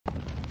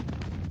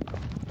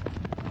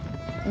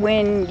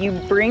When you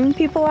bring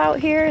people out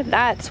here,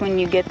 that's when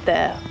you get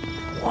the,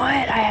 what?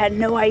 I had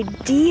no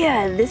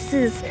idea.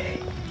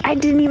 I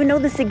didn't even know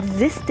this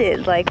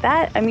existed like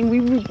that. I mean,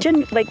 we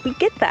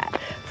get that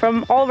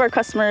from all of our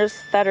customers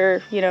that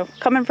are,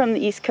 coming from the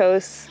East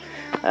Coast,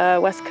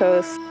 West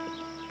Coast.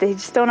 They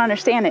just don't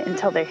understand it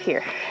until they're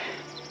here.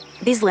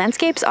 These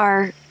landscapes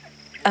are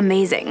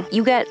amazing.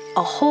 You get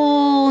a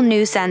whole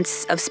new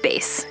sense of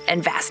space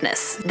and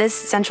vastness. This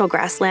central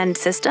grassland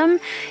system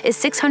is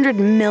 600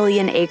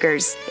 million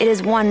acres. It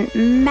is one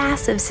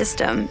massive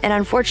system, and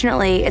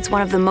unfortunately, it's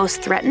one of the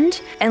most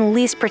threatened and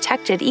least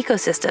protected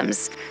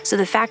ecosystems. So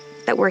the fact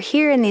that we're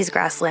here in these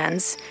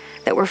grasslands,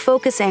 that we're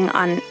focusing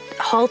on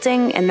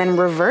halting and then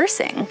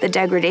reversing the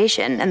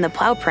degradation and the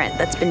plow print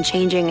that's been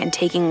changing and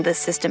taking this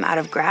system out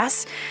of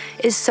grass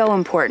is so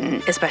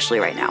important, especially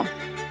right now.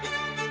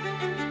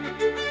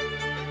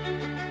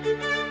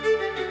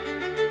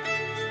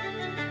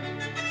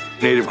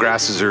 Native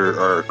grasses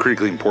are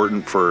critically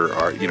important for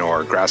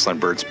our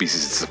grassland bird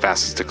species. It's the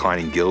fastest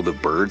declining guild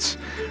of birds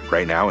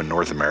right now in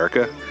North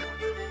America.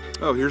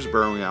 Oh, here's a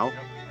burrowing owl.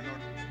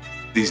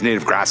 These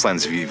native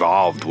grasslands have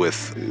evolved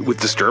with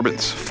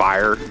disturbance,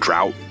 fire,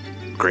 drought,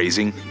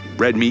 grazing.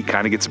 Red meat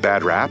kind of gets a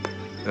bad rap,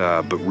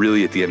 but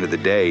really at the end of the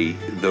day,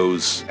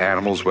 those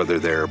animals, whether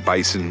they're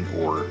bison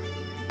or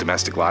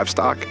domestic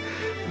livestock,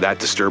 that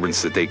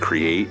disturbance that they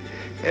create,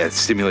 it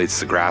stimulates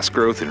the grass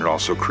growth, and it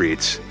also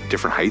creates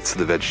different heights of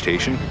the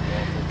vegetation.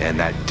 And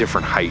that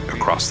different height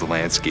across the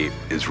landscape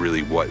is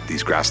really what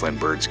these grassland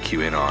birds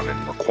cue in on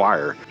and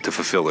require to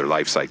fulfill their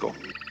life cycle.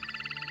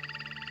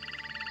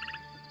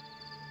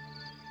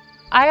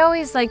 I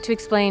always like to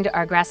explain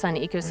our grassland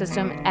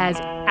ecosystem as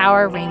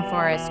our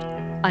rainforest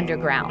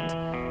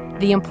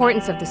underground. The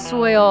importance of the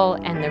soil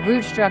and the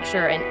root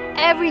structure and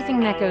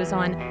everything that goes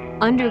on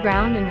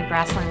underground in the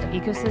grassland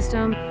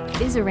ecosystem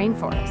is a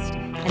rainforest.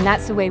 And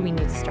that's the way we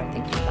need to start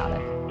thinking about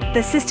it.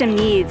 The system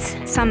needs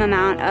some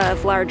amount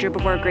of large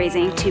herbivore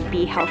grazing to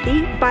be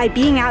healthy. By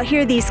being out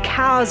here, these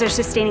cows are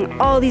sustaining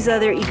all these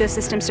other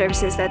ecosystem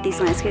services that these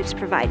landscapes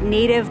provide.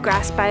 Native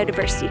grass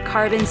biodiversity,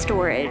 carbon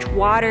storage,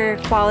 water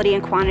quality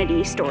and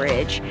quantity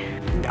storage.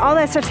 All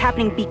that stuff's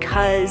happening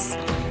because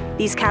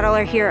these cattle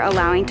are here,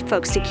 allowing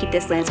folks to keep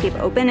this landscape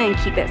open and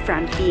keep it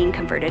from being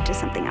converted to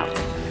something else.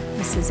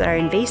 This is our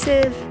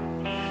invasive.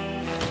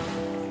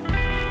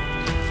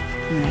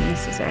 And then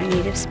this is our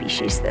native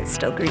species that's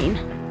still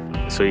green.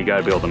 So you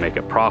gotta be able to make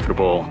it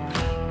profitable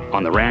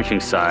on the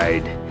ranching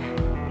side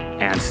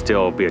and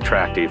still be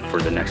attractive for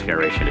the next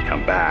generation to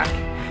come back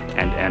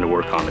and to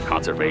work on the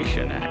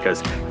conservation.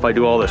 Because if I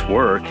do all this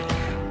work,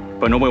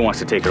 but nobody wants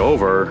to take it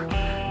over,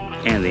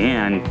 in the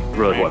end,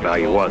 really what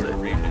value was it?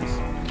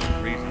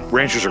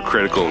 Ranchers are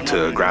critical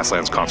to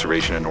grasslands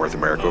conservation in North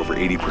America. Over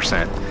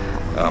 80%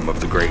 of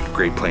the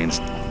Great Plains,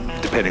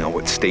 depending on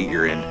what state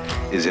you're in,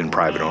 is in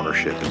private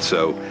ownership. And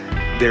so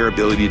their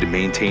ability to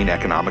maintain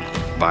economic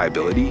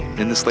viability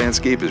in this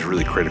landscape is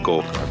really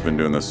critical. I've been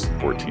doing this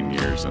 14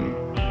 years, and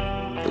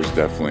there's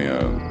definitely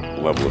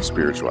a level of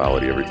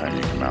spirituality every time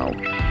you come out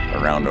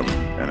around them,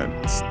 and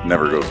it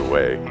never goes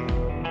away.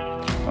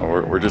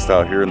 We're just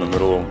out here in the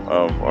middle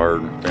of our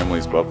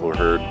family's buffalo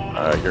herd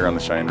here on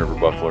the Cheyenne River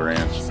Buffalo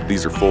Ranch.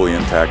 These are fully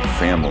intact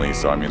families,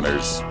 so I mean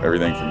there's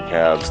everything from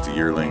calves to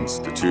yearlings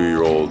to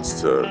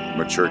 2-year-olds to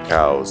mature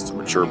cows to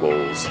mature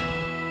bulls.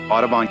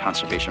 Audubon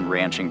Conservation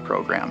Ranching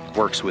Program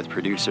works with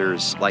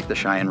producers like the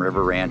Cheyenne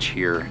River Ranch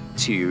here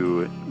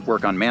to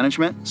work on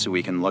management, so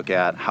we can look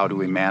at how do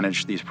we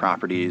manage these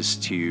properties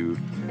to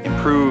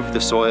improve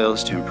the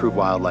soils, to improve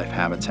wildlife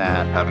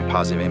habitat, having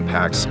positive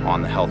impacts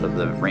on the health of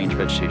the range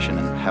vegetation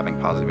and having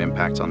positive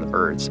impacts on the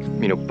birds.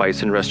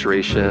 Bison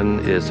restoration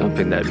is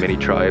something that many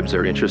tribes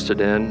are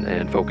interested in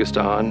and focused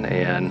on,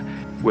 and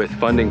with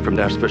funding from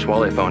National Fish and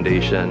Wildlife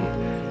Foundation,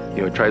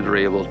 tribes were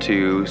able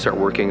to start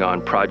working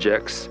on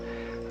projects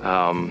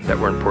that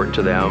were important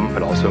to them,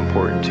 but also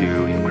important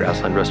to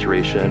grassland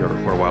restoration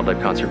or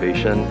wildlife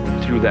conservation.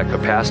 Through that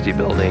capacity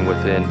building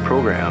within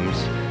programs,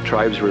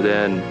 tribes were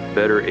then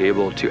better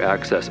able to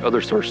access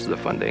other sources of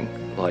funding,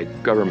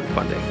 like government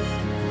funding.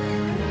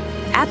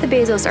 At the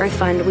Bezos Earth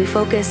Fund, we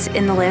focus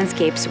in the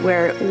landscapes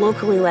where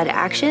locally led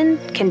action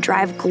can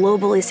drive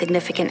globally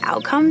significant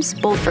outcomes,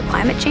 both for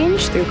climate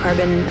change through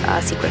carbon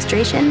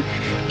sequestration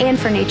and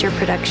for nature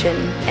protection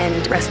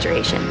and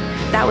restoration.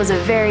 That was a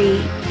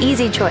very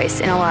easy choice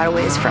in a lot of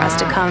ways for us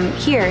to come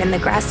here in the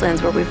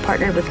grasslands where we've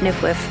partnered with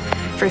NFWF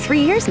for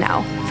 3 years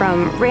now,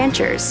 from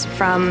ranchers,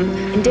 from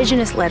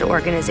Indigenous-led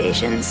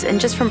organizations,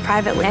 and just from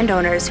private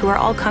landowners who are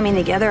all coming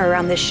together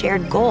around this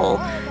shared goal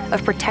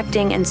of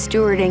protecting and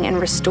stewarding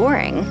and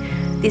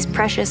restoring these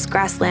precious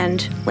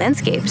grassland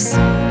landscapes.